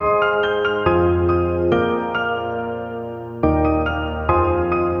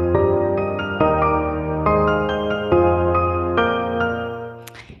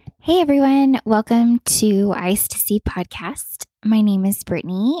everyone. Welcome to Eyes to See podcast. My name is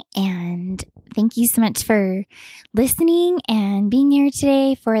Brittany, and thank you so much for listening and being here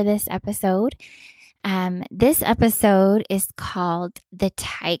today for this episode. This episode is called The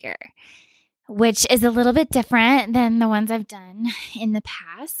Tiger, which is a little bit different than the ones I've done in the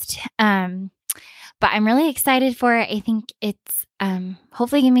past. But I'm really excited for it. I think it's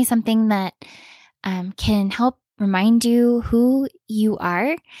hopefully give me something that can help remind you who you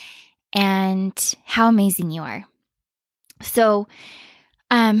are and how amazing you are. So,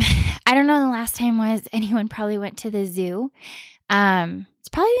 I don't know the last time was anyone probably went to the zoo. It's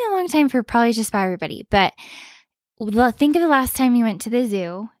probably been a long time for probably just about everybody, but think of the last time you went to the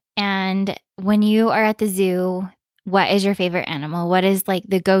zoo, and when you are at the zoo, what is your favorite animal? What is like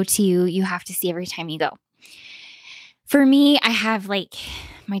the go-to you have to see every time you go? For me, I have like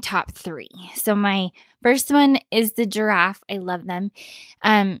my top three. So my first one is the giraffe. I love them.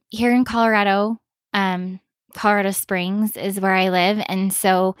 Here in Colorado, Colorado Springs is where I live. And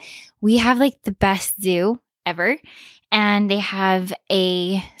so we have like the best zoo ever. And they have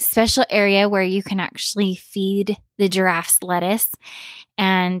a special area where you can actually feed the giraffes lettuce.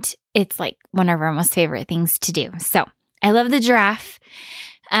 And it's like one of our most favorite things to do. So I love the giraffe.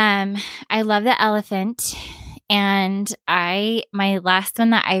 I love the elephant. And my last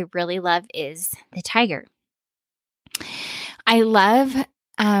one that I really love is the tiger. I love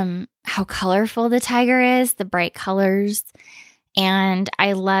how colorful the tiger is, the bright colors. And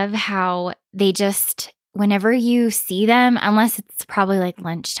I love how they just, whenever you see them, unless it's probably like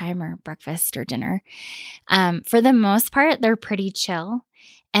lunchtime or breakfast or dinner, for the most part, they're pretty chill.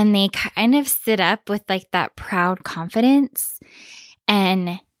 And they kind of sit up with like that proud confidence.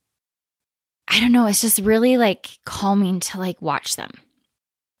 And I don't know, it's just really like calming to like watch them.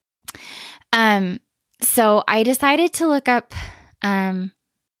 So I decided to look up the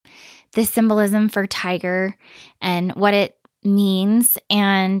symbolism for tiger and what it means.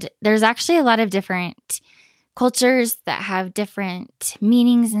 And there's actually a lot of different cultures that have different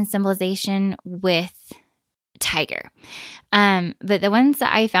meanings and symbolization with tiger. But the ones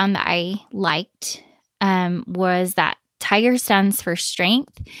that I found that I liked was that tiger stands for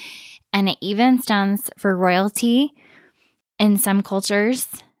strength. And it even stands for royalty in some cultures.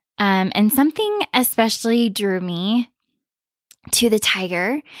 And something especially drew me to the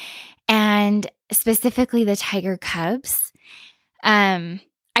tiger, and specifically the tiger cubs. I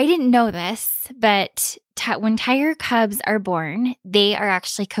didn't know this, but when tiger cubs are born, they are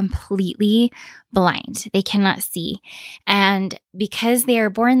actually completely blind. They cannot see. And because they are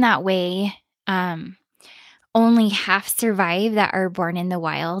born that way, only half survive that are born in the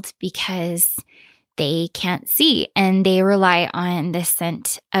wild because they can't see, and they rely on the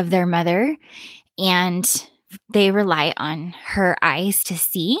scent of their mother, and they rely on her eyes to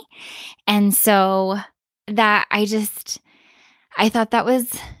see. And so that I thought that was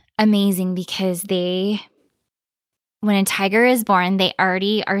amazing because when a tiger is born, they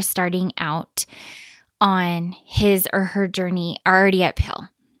already are starting out on his or her journey already uphill.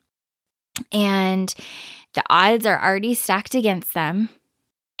 And the odds are already stacked against them.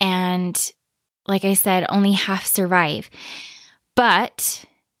 And like I said, only half survive. But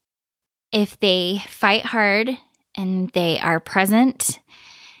if they fight hard and they are present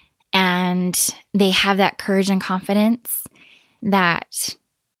and they have that courage and confidence, that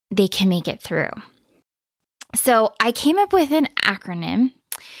they can make it through. So I came up with an acronym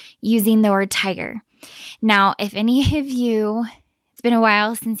using the word tiger. Now, if any of you, it's been a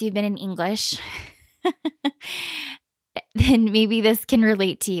while since you've been in English, then maybe this can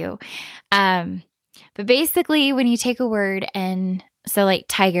relate to you. But basically, when you take a word, and so like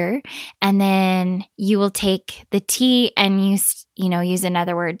tiger, and then you will take the T and use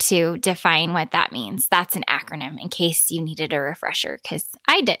another word to define what that means. That's an acronym, in case you needed a refresher, because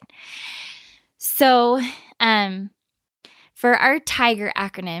I did. So for our tiger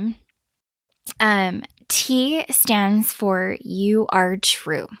acronym, T stands for you are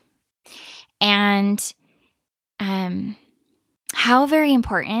true. And how very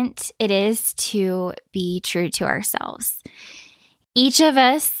important it is to be true to ourselves. Each of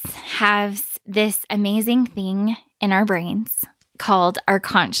us has this amazing thing in our brains called our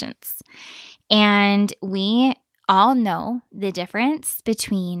conscience. And we all know the difference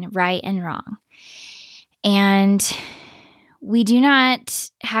between right and wrong. And we do not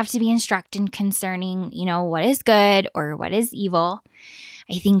have to be instructed concerning, what is good or what is evil.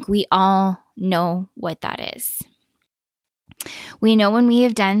 I think we all know what that is. We know when we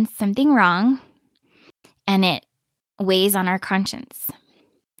have done something wrong and it weighs on our conscience.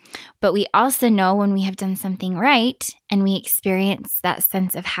 but we also know when we have done something right and we experience that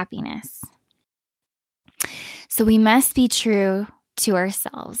sense of happiness. So we must be true to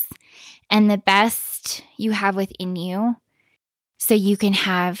ourselves and the best you have within you so you can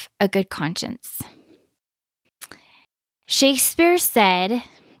have a good conscience. Shakespeare said,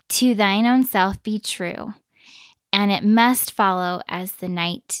 "To thine own self be true, and it must follow as the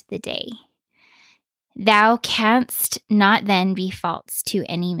night the day. Thou canst not then be false to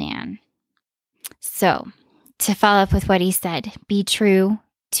any man." So, to follow up with what he said, be true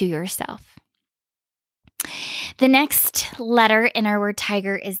to yourself. The next letter in our word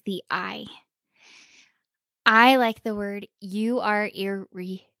tiger is the I. I like the word you are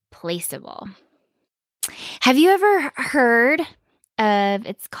irreplaceable. Have you ever heard of,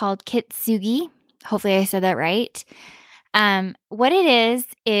 it's called kintsugi? Hopefully I said that right. What it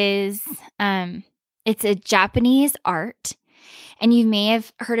is it's a Japanese art, and you may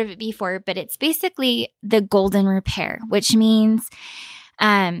have heard of it before, but it's basically the golden repair, which means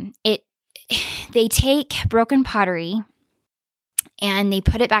they take broken pottery and they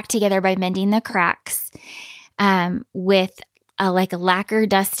put it back together by mending the cracks with a lacquer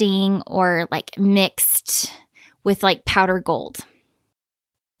dusting or mixed with powder gold.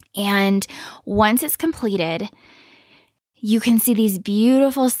 And once it's completed, you can see these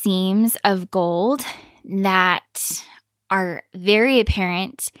beautiful seams of gold that are very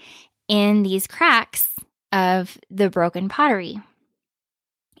apparent in these cracks of the broken pottery.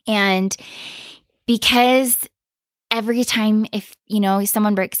 And because every time if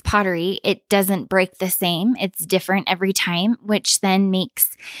someone breaks pottery, it doesn't break the same. It's different every time, which then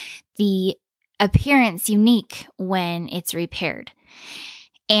makes the appearance unique when it's repaired.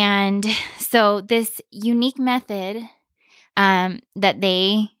 And so this unique method that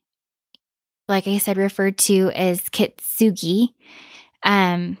they, like I said, referred to as kintsugi,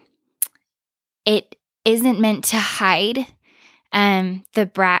 it isn't meant to hide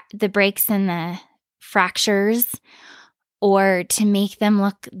the breaks and the fractures, or to make them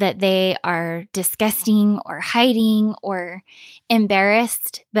look that they are disgusting or hiding or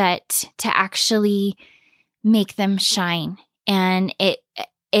embarrassed, but to actually make them shine. And it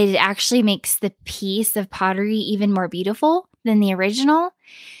actually makes the piece of pottery even more beautiful than the original,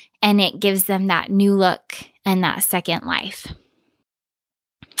 and it gives them that new look and that second life.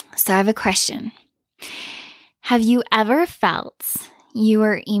 So I have a question. Have you ever felt you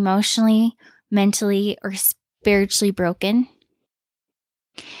were emotionally, mentally, or spiritually broken?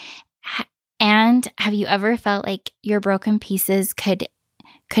 And have you ever felt like your broken pieces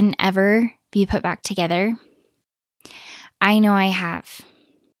couldn't ever be put back together? I know I have.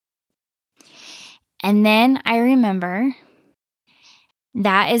 And then I remember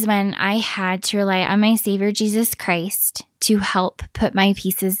that is when I had to rely on my Savior Jesus Christ to help put my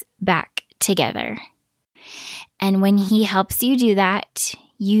pieces back together. And when He helps you do that,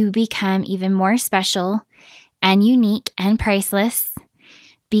 you become even more special and unique and priceless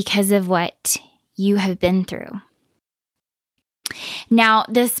because of what you have been through. Now,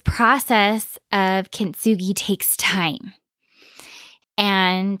 this process of kintsugi takes time,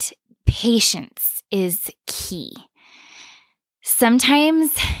 and patience is key.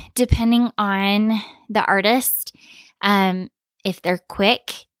 Sometimes, depending on the artist, if they're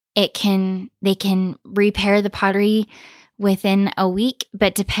quick, they can repair the pottery within a week,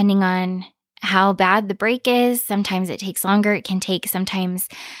 but depending on how bad the break is, sometimes it takes longer. It can take sometimes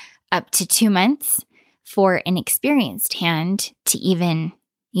up to 2 months for an experienced hand to even,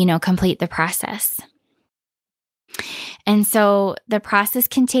 complete the process. And so the process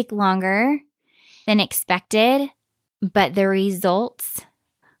can take longer than expected, but the results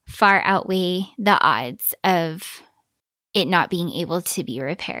far outweigh the odds of it not being able to be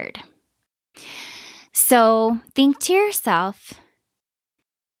repaired. So think to yourself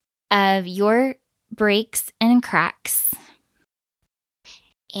of your breaks and cracks,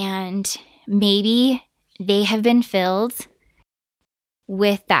 and maybe they have been filled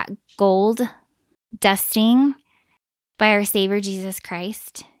with that gold dusting by our Savior Jesus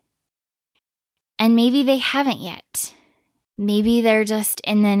Christ. And maybe they haven't yet. Maybe they're just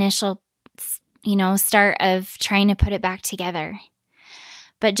in the initial, start of trying to put it back together.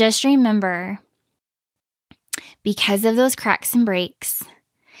 But just remember, because of those cracks and breaks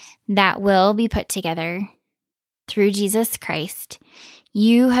that will be put together through Jesus Christ,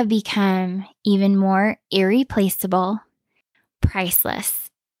 you have become even more irreplaceable, priceless,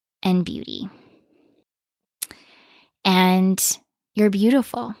 and beauty. And you're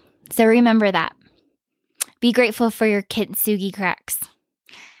beautiful. So remember that. Be grateful for your kintsugi cracks.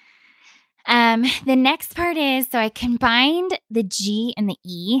 The next part is, so I combined the G and the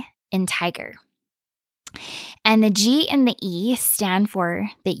E in tiger. And the G and the E stand for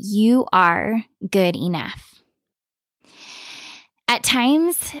that you are good enough. At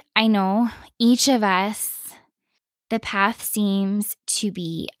times, I know each of us, the path seems to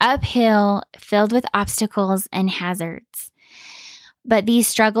be uphill, filled with obstacles and hazards. But these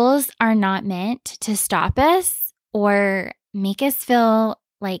struggles are not meant to stop us or make us feel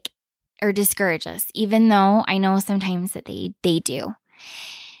like or discourage us, even though I know sometimes that they do.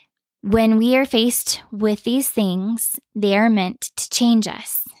 When we are faced with these things, they are meant to change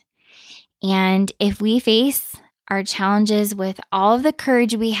us. And if we face our challenges with all of the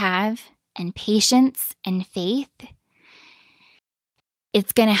courage we have and patience and faith,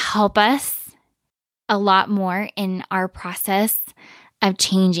 it's going to help us a lot more in our process of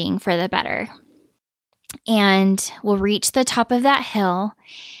changing for the better. And we'll reach the top of that hill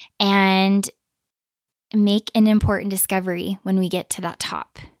and make an important discovery when we get to that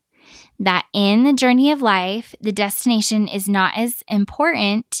top. That in the journey of life, the destination is not as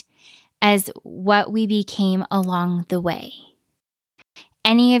important as what we became along the way.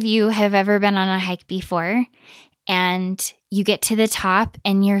 Any of you have ever been on a hike before and you get to the top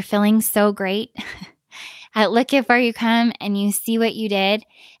and you're feeling so great? Look how far you come and you see what you did,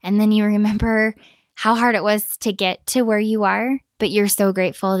 and then you remember how hard it was to get to where you are, but you're so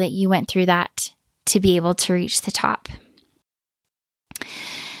grateful that you went through that to be able to reach the top.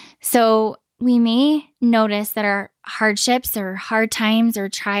 So we may notice that our hardships or hard times or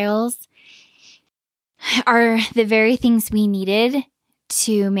trials are the very things we needed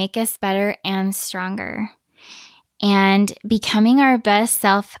to make us better and stronger. And becoming our best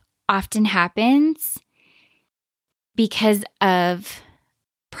self often happens because of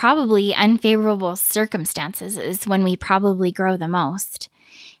probably unfavorable circumstances is when we probably grow the most.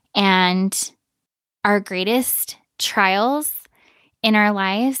 And our greatest trials in our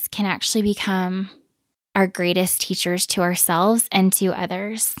lives can actually become our greatest teachers to ourselves and to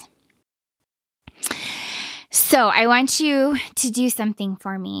others. So I want you to do something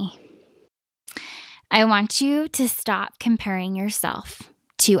for me. I want you to stop comparing yourself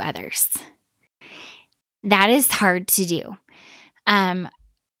to others. That is hard to do.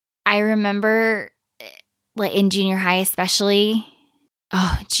 I remember in junior high, especially,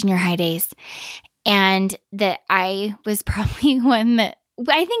 junior high days, and that I was probably one that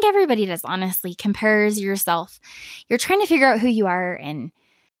I think everybody does, honestly, compares yourself. You're trying to figure out who you are, and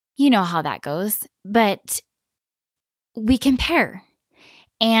you know how that goes, but we compare.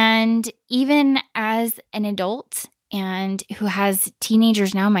 And even as an adult and who has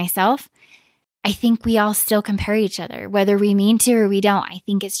teenagers now, myself, I think we all still compare each other, whether we mean to or we don't. I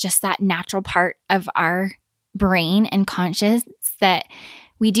think it's just that natural part of our brain and conscience that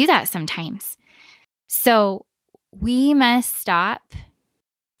we do that sometimes. So we must stop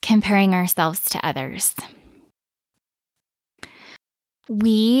comparing ourselves to others.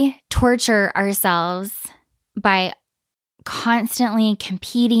 We torture ourselves by constantly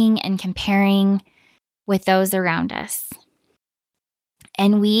competing and comparing with those around us.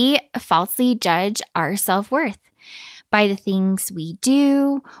 And we falsely judge our self-worth by the things we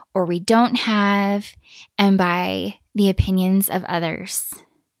do or we don't have and by the opinions of others.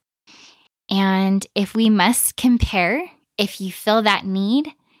 And if we must compare, if you feel that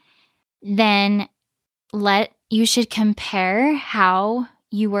need, then you should compare how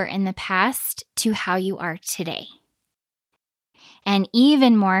you were in the past to how you are today. And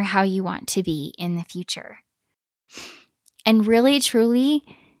even more how you want to be in the future. And really, truly,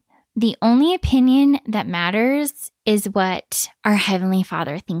 the only opinion that matters is what our Heavenly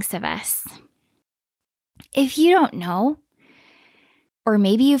Father thinks of us. If you don't know, or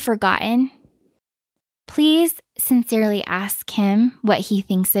maybe you've forgotten, please sincerely ask Him what He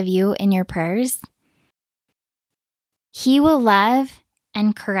thinks of you in your prayers. He will love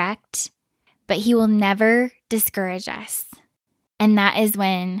and correct, but He will never discourage us. And that is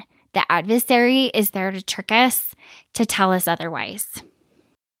when the adversary is there to trick us, to tell us otherwise.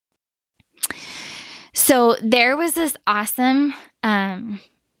 So there was this awesome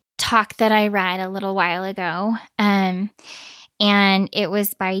talk that I read a little while ago, and it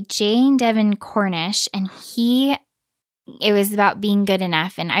was by Jane Devon Cornish, and it was about being good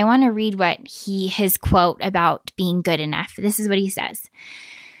enough. And I want to read his quote about being good enough. This is what he says.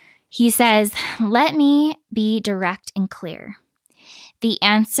 He says, "Let me be direct and clear. The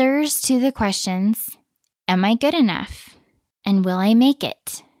answers to the questions, am I good enough? And will I make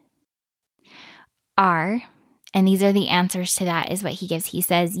it? Are," and these are the answers to that is what he gives. He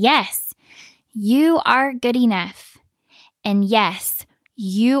says, yes, you are good enough. And yes,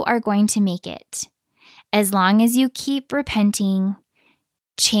 you are going to make it. As long as you keep repenting,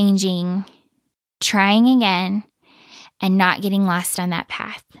 changing, trying again, and not getting lost on that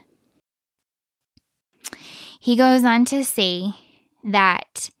path. He goes on to say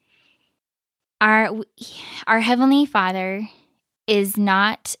that our Heavenly Father is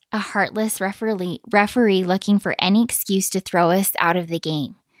not a heartless referee looking for any excuse to throw us out of the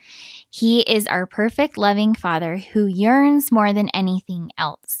game. He is our perfect, loving Father who yearns more than anything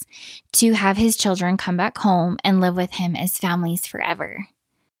else to have his children come back home and live with him as families forever.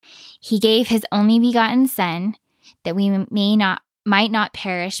 He gave his only begotten Son that we might not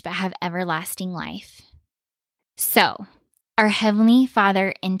perish but have everlasting life. So, our Heavenly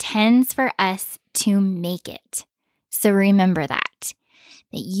Father intends for us to make it. So remember that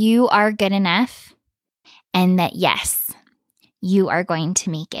you are good enough and that, yes, you are going to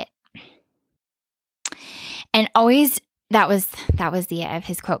make it. And always, that was the end of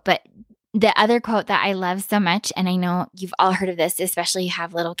his quote. But the other quote that I love so much, and I know you've all heard of this, especially you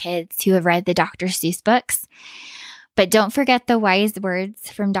have little kids who have read the Dr. Seuss books, but don't forget the wise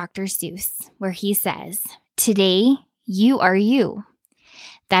words from Dr. Seuss, where he says, "Today you are you.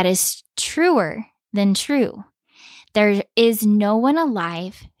 That is truer than true. There is no one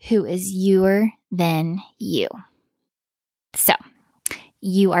alive who is youer than you." So,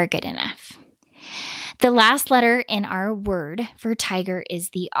 you are good enough. The last letter in our word for tiger is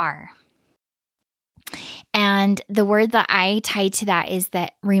the R. And the word that I tied to that is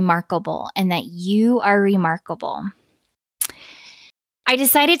that remarkable, and that you are remarkable. I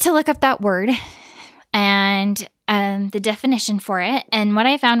decided to look up that word and the definition for it. And what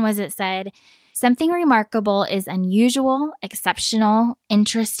I found was it said, something remarkable is unusual, exceptional,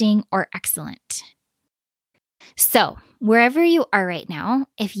 interesting, or excellent. So wherever you are right now,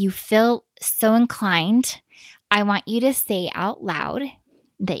 if you feel so inclined, I want you to say out loud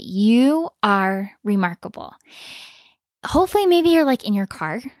that you are remarkable. Hopefully, maybe you're like in your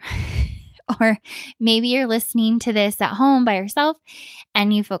car, or maybe you're listening to this at home by yourself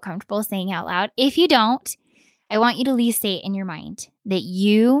and you feel comfortable saying out loud. If you don't, I want you to at least say it in your mind that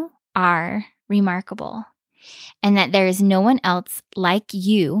you are remarkable and that there is no one else like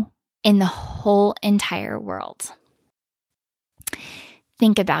you in the whole entire world.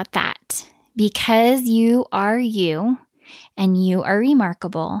 Think about that. Because you are you and you are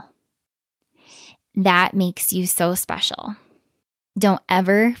remarkable, that makes you so special. Don't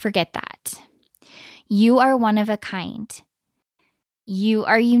ever forget that. You are one of a kind. You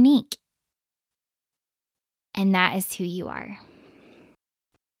are unique. And that is who you are.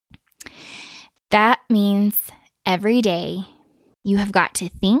 That means every day you have got to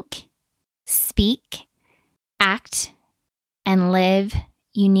think, speak, act, and live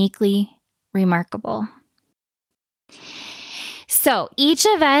uniquely remarkable. So each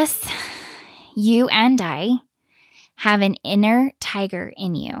of us, you and I, have an inner tiger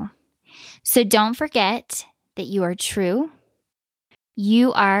in you. So don't forget that you are true,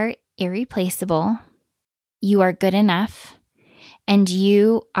 you are irreplaceable, you are good enough, and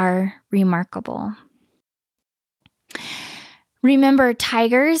you are remarkable. Remember,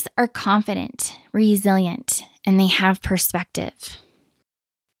 tigers are confident, resilient, and they have perspective.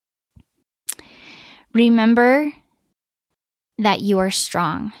 Remember that you are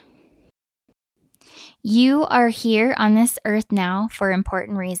strong. You are here on this earth now for an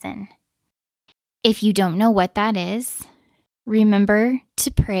important reason. If you don't know what that is, remember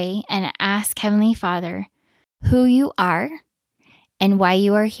to pray and ask Heavenly Father who you are and why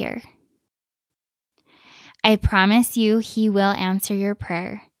you are here. I promise you He will answer your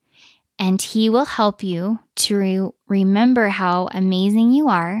prayer, and He will help you to remember how amazing you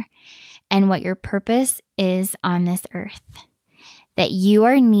are and what your purpose is on this earth. That you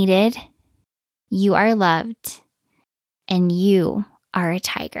are needed, you are loved, and you are a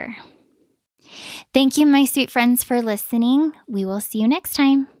tiger. Thank you, my sweet friends, for listening. We will see you next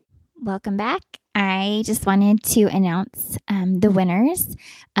time. Welcome back. I just wanted to announce the winners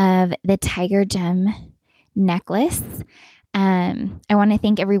of the Tiger Gem necklace. I want to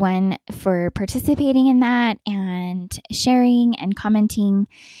thank everyone for participating in that and sharing and commenting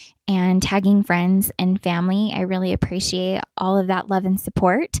and tagging friends and family. I really appreciate all of that love and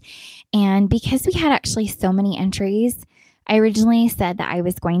support. And because we had actually so many entries, I originally said that I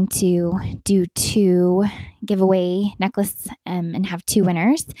was going to do 2 giveaway necklaces and have 2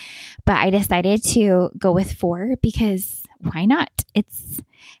 winners, but I decided to go with 4 because why not? It's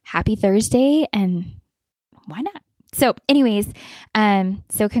Happy Thursday and why not? So anyways,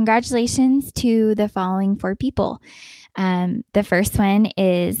 so congratulations to the following 4 people. The first one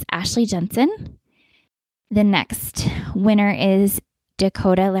is Ashley Jensen. The next winner is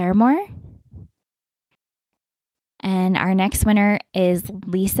Dakota Larimore. And our next winner is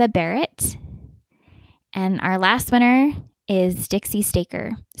Lisa Barrett. And our last winner is Dixie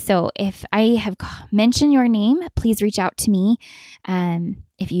Staker. So if I have mentioned your name, please reach out to me.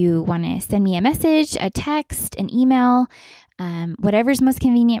 If you want to send me a message, a text, an email, whatever's most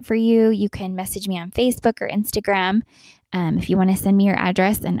convenient for you, you can message me on Facebook or Instagram. If you want to send me your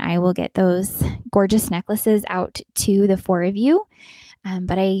address, and I will get those gorgeous necklaces out to the 4 of you.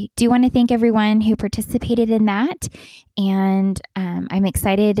 But I do want to thank everyone who participated in that. And I'm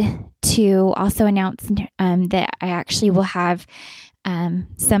excited to also announce that I actually will have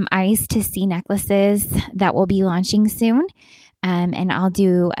some Eyes to See necklaces that will be launching soon. And I'll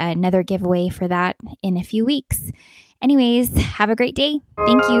do another giveaway for that in a few weeks. Anyways, have a great day.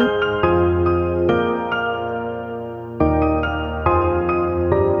 Thank you.